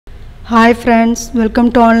Hi friends, welcome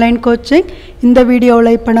to online coaching. In the video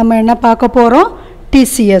இப்போ நம்ம என்ன பார்க்க போறோம்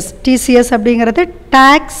TCS. TCS அப்படிங்கிறது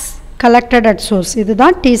tax collected at source.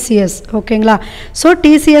 இதுதான் TCS. ஓகேங்களா? So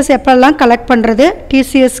TCS எப்பெல்லாம் கலெக்ட் பண்றது,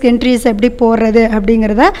 TCS entries எப்படி போடுறது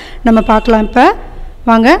அப்படிங்கறத நம்ம பார்க்கலாம். இப்ப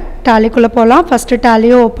வாங்க டாலிக்குள்ள போலாம். ஃபர்ஸ்ட்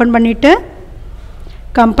டாலியை ஓபன் பண்ணிட்டு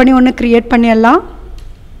கம்பெனி ஒன்னு கிரியேட் பண்ணிடலாம்.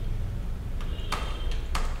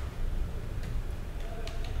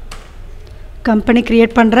 कंपनी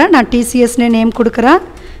क्रिएट पण्णरेन ना TCS ने नेम कुडुक्कुरेन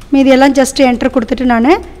मीदी एल्लाम जस्ट एंटर कुडुत्तुट्टु नान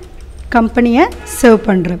कंपनीय सेव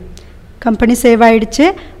पण्णरेन कंपनी सेव आयिडुच्चु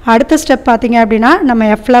அடுத்த ஸ்டெப் பாத்தீங்க அப்படினா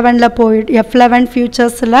நம்ம F11 ல போய் F11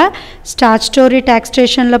 ஃபியூச்சர்ஸ்ல ஸ்டாட்யூட்டரி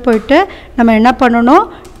டாக்ஸேஷன்ல போய்ட்டு நம்ம என்ன பண்ணனும்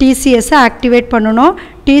TCS ஆக்டிவேட் பண்ணனும்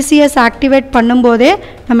TCS ஆக்டிவேட் பண்ணும்போதே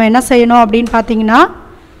நம்ம என்ன செய்யணும் அப்படினு பாத்தீங்கன்னா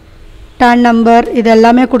டான் நம்பர்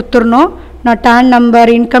இதெல்லாம் கொடுத்துறணும் நான் Don number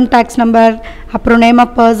income tax number அப்புறம் நேம்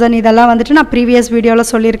ஆஃப் பர்சன் இதெல்லாம் வந்துட்டு நான் ப்ரீவியஸ் வீடியோல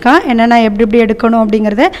சொல்லிருக்கேன் என்னன்னா எப்படி எடுக்கணும்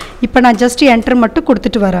அப்படிங்கறது இப்போ நான் ஜஸ்ட் என்டர் மட்டும்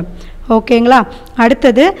கொடுத்துட்டு வரேன் ஓகேங்களா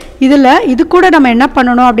அடுத்து இது கூட நம்ம என்ன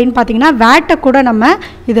பண்ணனும் அப்படினு பாத்தீங்கன்னா VAT கூட நம்ம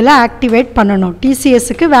இதல ஆக்டிவேட் பண்ணனும் TCS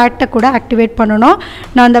க்கு VAT கூட ஆக்டிவேட் பண்ணனும்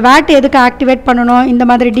நான் அந்த VAT எதுக்கு ஆக்டிவேட் பண்ணனும் இந்த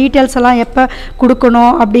மாதிரி டீடைல்ஸ் எல்லாம் எப்ப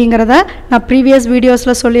கொடுக்கணும் அப்படிங்கறத நான் ப்ரீவியஸ்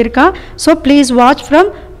வீடியோஸ்ல சொல்லிருக்கேன் so please watch from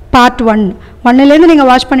part 1 ல இருந்து நீங்க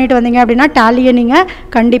வாட்ச் பண்ணிட்டு வந்தீங்க அப்படினா டாலியை நீங்க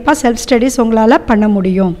கண்டிப்பா செல்ஃப் ஸ்டடீஸ் உங்களால பண்ண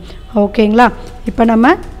முடியும் ஓகேங்களா இப்போ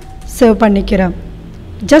நம்ம சேவ் பண்ணிக்கிறோம்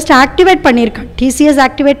ஜஸ்ட் ஆக்டிவேட் பண்ணிருக்கேன் TCS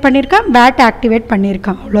ஆக்டிவேட் பண்ணிருக்கேன் VAT ஆக்டிவேட்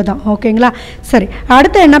பண்ணிருக்கேன் அவ்வளவுதான் ஓகேங்களா சரி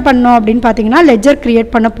அடுத்து என்ன பண்ணனும் அப்படினு பாத்தீங்கன்னா லெட்ஜர்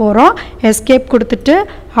கிரியேட் பண்ண போறோம் எஸ்கேப் கொடுத்துட்டு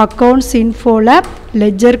அக்கவுண்ட்ஸ் இன்ஃபோல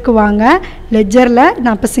லெட்ஜருக்கு வாங்க லெட்ஜர்ல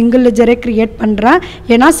நான் இப்ப சிங்கிள் லெட்ஜரே கிரியேட் பண்றேன்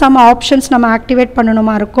ஏனா சம் ஆப்ஷன்ஸ் நம்ம ஆக்டிவேட்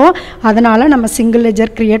பண்ணனுமா இருக்கும் அதனால நம்ம சிங்கிள்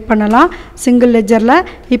லெட்ஜர் கிரியேட் பண்ணலாம் சிங்கிள் லெட்ஜர்ல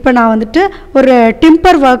இப்போ நான் வந்துட்டு ஒரு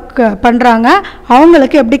டிம்பர் வர்க் பண்றாங்க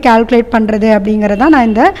அவங்களுக்கு எப்படி கால்குலேட் பண்றது அப்படிங்கறத நான்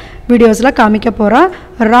இந்த வீடியோஸ்ல காமிக்க போறேன்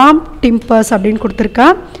ராம் டிம்பர்ஸ் அப்படினு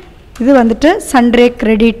கொடுத்திருக்கேன் இது வந்துட்டு சண்டே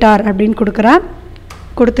கிரெடிட்டார் அப்படினு கொடுக்கறேன்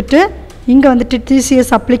கொடுத்துட்டு இங்க வந்துட்டு TCS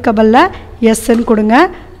applicable yes ன்னு கொடுங்க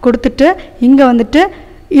கொடுத்துட்டு இங்க வந்துட்டு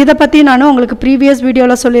இத பத்தி நான் உங்களுக்கு previous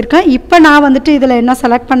வீடியோல சொல்லிருக்கேன் இப்போ நான் வந்துட்டு இதல என்ன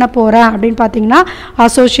செலக்ட் பண்ண போறேன் அப்படினு பாத்தீங்கன்னா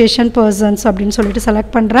association persons அப்படினு சொல்லிட்டு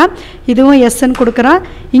செலக்ட் பண்றேன் இதுவும் yes ன்னு கொடுக்கறேன்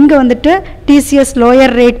இங்க வந்துட்டு TCS lower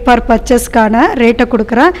rate per purchase கான ரேட்ட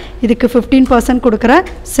கொடுக்கறேன் இதுக்கு 15% கொடுக்கறேன்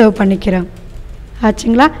சேவ் பண்ணிக்கிறேன்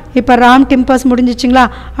ஆச்சுங்களா இப்போ ராம் டிம்பர்ஸ் முடிஞ்சிச்சுங்களா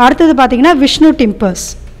அடுத்து பாத்தீங்கன்னா விஷ்ணு டிம்பர்ஸ்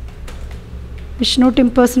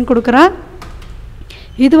ன்னு கொடுக்கறேன்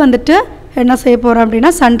இது வந்துட்டு என்ன செய்ய போறேன் அப்படினா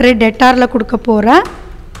சண்டே டேட்டார்ல கொடுக்க போறேன்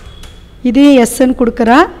இது yes ன்னு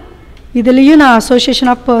கொடுக்கறேன் இதுலயும் நான்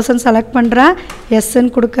அசோசியேஷன் ஆஃப் பர்சன் செலக்ட் பண்றேன் yes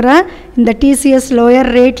ன்னு கொடுக்கறேன் இந்த TCS லோயர்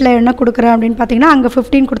ரேட்ல என்ன கொடுக்கறேன் அப்படினு பாத்தீங்கன்னா அங்க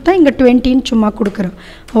 15 கொடுத்தா இங்க 20 ன்னு சும்மா கொடுக்கறேன்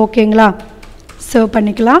ஓகேங்களா சேவ்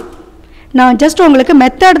பண்ணிக்கலாம் நான் ஜஸ்ட் உங்களுக்கு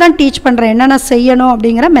மெத்தட் தான் டீச் பண்றேன் என்னன்னா செய்யணும்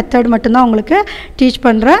அப்படிங்கற மெத்தட் மட்டும் தான் உங்களுக்கு டீச்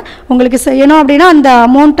பண்றேன் உங்களுக்கு செய்யணும் அப்படினா அந்த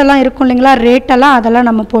அமௌண்ட் எல்லாம் இருக்கும் இல்லீங்களா ரேட் எல்லாம் அதெல்லாம்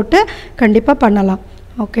நம்ம போட்டு கண்டிப்பா பண்ணலாம்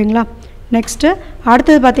ஓகேங்களா நெக்ஸ்ட்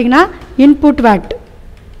அடுத்து பாத்தீங்கன்னா இன்புட்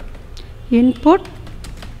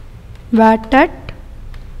VAT at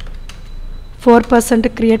 4%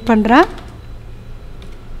 கிரியேட் பண்றேன்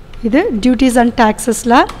இது டியூட்டிஸ் அண்ட்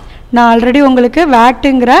டாக்ஸஸ்ல நான் ஆல்ரெடி உங்களுக்கு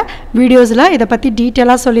VATங்கற வீடியோஸ்ல இத பத்தி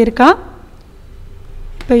டீடைலா சொல்லிருக்கேன்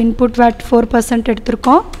இப்போ இன்புட் VAT 4%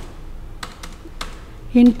 எடுத்துறோம்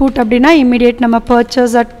இன்புட் அப்படினா இமிடியேட் நம்ம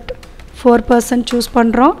purchase at 4% चूஸ்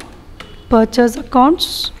பண்றோம் purchase accounts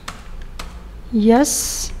yes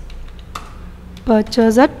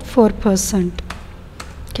purchase at 4%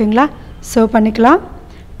 ஓகேங்களா சேவ் பண்ணிக்கலாம்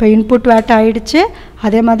இப்போ இன்புட் VAT ஆயிடுச்சு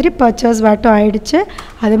அதே மாதிரி purchase VAT ஆயிடுச்சு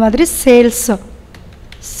அதே மாதிரி sales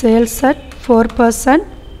at 4%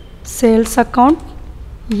 sales account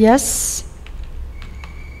yes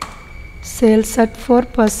sales at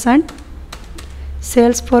 4%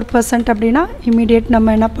 sales 4% அப்படினா immediate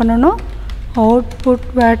நம்ம என்ன பண்ணனும் output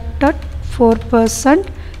VAT at 4%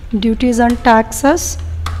 duties and taxes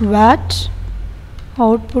VAT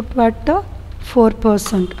output VAT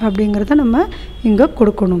 4% அப்படிங்கறத நம்ம இங்க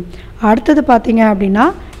கொடுக்கணும் அடுத்து பாத்தீங்க அப்படினா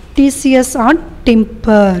TCS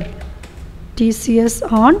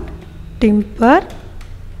on timber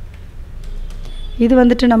இது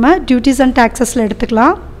வந்துட்டு நம்ம duties and taxesல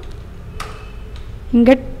எடுத்துக்கலாம்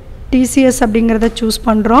இங்க TCS அப்படிங்கறத चूஸ்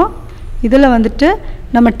பண்றோம் இதுல வந்துட்டு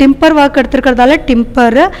நம்ம டிம்பர் வர்க் எடுத்துக்கிறதால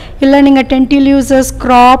டிம்பர் இல்ல நீங்க டென்டில் யூசர்ஸ்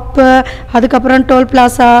கிராப் அதுக்கு அப்புறம் டோல்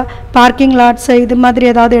பிளாசா பார்க்கிங் லாட்ஸ் இது மாதிரி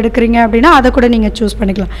ஏதாவது எடுக்கறீங்க அப்படினா அத கூட நீங்க चूஸ்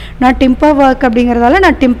பண்ணிக்கலாம் நான் டிம்பர் வர்க் அப்படிங்கறதால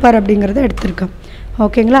நான் டிம்பர் அப்படிங்கறத எடுத்துர்க்கேன்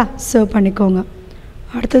ஓகேங்களா சேவ் பண்ணிக்கோங்க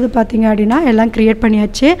அடுத்து பாத்தீங்க அப்படினா எல்லாம் கிரியேட்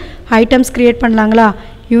பண்ணியாச்சு ஐட்டம்ஸ் கிரியேட் பண்ணலாங்களா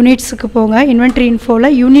யூனிட்ஸுக்கு போங்க. இன்வென்ட்ரி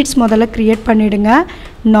இன்ஃபோவில் யூனிட்ஸ் முதல்ல க்ரியேட் பண்ணிவிடுங்க.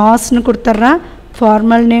 நாஸ்ன்னு கொடுத்துட்றேன்.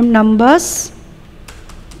 Formal name numbers.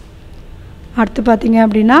 அடுத்து பார்த்தீங்க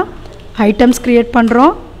அப்படின்னா ஐட்டம்ஸ் க்ரியேட்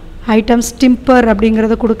பண்ணுறோம். ஐட்டம்ஸ் டிம்பர்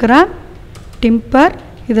அப்படிங்கிறத கொடுக்குறேன். டிம்பர்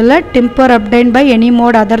இதில் timber obtained by any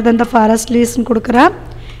mode other then the forest லீஸ்ன்னு கொடுக்குறேன்.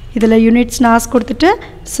 இதில் யூனிட்ஸ் நாஸ் கொடுத்துட்டு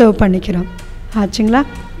சர்வ் பண்ணிக்கிறோம். ஆச்சுங்களா?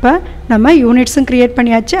 இப்போ நம்ம யூனிட்ஸும் க்ரியேட்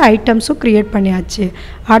பண்ணியாச்சு, ஐட்டம்ஸும் க்ரியேட் பண்ணியாச்சு.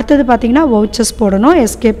 அடுத்தது பார்த்திங்கன்னா வவுச்சர்ஸ் போடணும்.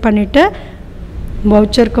 எஸ்கேப் பண்ணிவிட்டு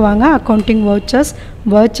வவுச்சருக்கு வாங்க. Accounting vouchers.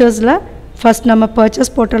 வவுச்சர்ஸில் ஃபஸ்ட் நம்ம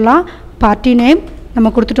பர்ச்சேஸ் போட்டுடலாம். பார்ட்டி நேம் நம்ம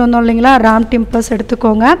கொடுத்துட்டு வந்தோம் இல்லைங்களா, ராம் டிம்பர்ஸ்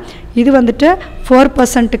எடுத்துக்கோங்க. இது வந்துட்டு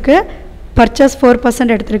 4%க்கு பர்ச்சேஸ்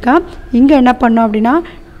 4% எடுத்திருக்கேன். இங்கே என்ன பண்ணோம் அப்படின்னா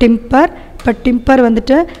டிம்பர். இப்போ டிம்பர்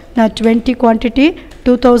வந்துட்டு நான் 20 குவான்டிட்டி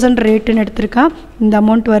 2000 ரேட்டுன்னு எடுத்திருக்கேன். இந்த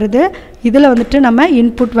அமௌண்ட் வருது. இதில் வந்துட்டு நம்ம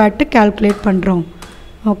இன்புட் வேட்டு கால்குலேட் பண்ணுறோம்.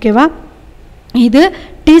 ஓகேவா? இது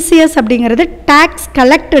டிசிஎஸ் அப்படிங்கிறது டேக்ஸ்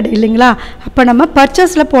கலெக்டட் இல்லைங்களா? அப்போ நம்ம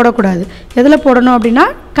பர்ச்சேஸில் போடக்கூடாது. எதில் போடணும் அப்படின்னா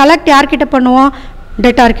கலெக்ட் யார்கிட்ட பண்ணுவோம்?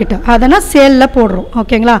 டெட்டார்கிட்ட. அதனால் சேலில் போடுறோம்.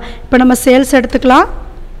 ஓகேங்களா? இப்போ நம்ம சேல்ஸ் எடுத்துக்கலாம்.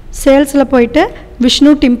 சேல்ஸில் போயிட்டு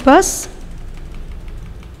விஷ்ணு டிம்பர்ஸ்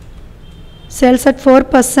சேல்ஸ் அட்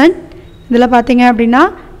 4%. இதில் பார்த்தீங்க அப்படின்னா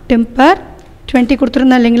டிம்பர் 20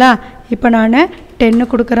 கொடுத்துருந்தேன் இல்லைங்களா? இப்போ நான் 10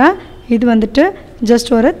 கொடுக்குறேன். இது வந்துட்டு ஜஸ்ட்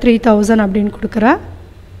ஒரு 3000 அப்படின்னு கொடுக்குறேன்.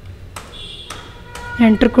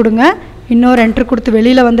 என்ட்ரு கொடுங்க. இன்னொரு என்ட்ரு கொடுத்து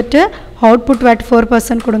வெளியில் வந்துட்டு அவுட்புட் வேட்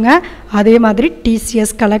 4% கொடுங்க. அதே மாதிரி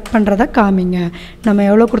டிசிஎஸ் கலெக்ட் பண்ணுறத காமிங்க. நம்ம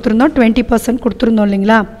எவ்வளோ கொடுத்துருந்தோம்? 20% கொடுத்துருந்தோம்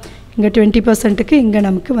இல்லைங்களா? இங்கே 20%க்கு இங்கே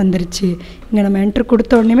நமக்கு வந்துருச்சு. இங்கே நம்ம என்ட்ரு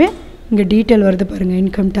கொடுத்த உடனே இங்கே டீட்டெயில் வருது பாருங்கள்.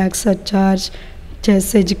 Income tax, surcharge, chess,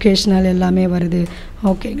 educational எல்லாமே வருது.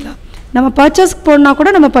 ஓகேங்களா? நம்ம பர்ச்சேஸ்க்கு போடனா கூட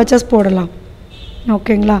நம்ம பர்ச்சேஸ் போடலாம்.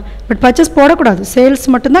 ஓகேங்களா? பட் பர்ச்சேஸ் போடக்கூடாது. சேல்ஸ்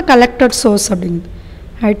மட்டும்தான் கலெக்டட் சோர்ஸ் அப்படிங்குது.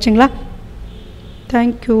 ஆயிடுச்சுங்களா?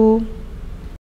 தேங்க்யூ.